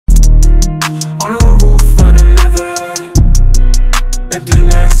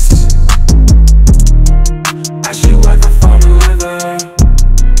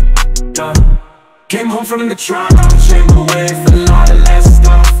from the trial, chamber away for a lot of less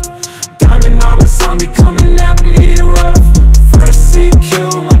stuff. Diamond armor zombie coming at me rough. First he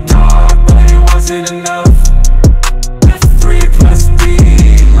killed my dog, but it wasn't enough. That's 3 plus B.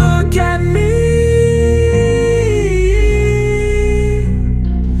 Look at me.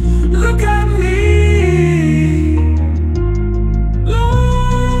 Look at me.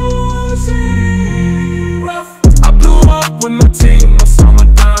 Losing rough. I blew up with my team, I saw my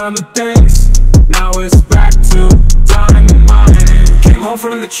diamond things. Now it's back to diamond mining. Came home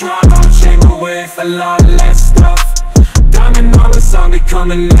from the trial, chamber away for a lot less stuff. Diamond armor zombie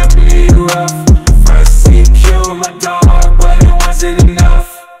coming at me rough. First he killed my dog, but it wasn't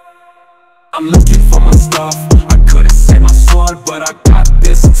enough. I'm looking for my stuff. I couldn't save my sword, but I got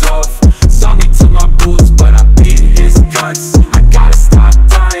this tough. Zombie took my boots, but I beat his guts. I gotta stop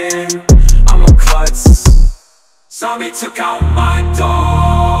dying, I'm a klutz. Zombie took out my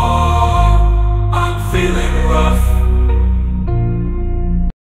dog, I'm feeling rough.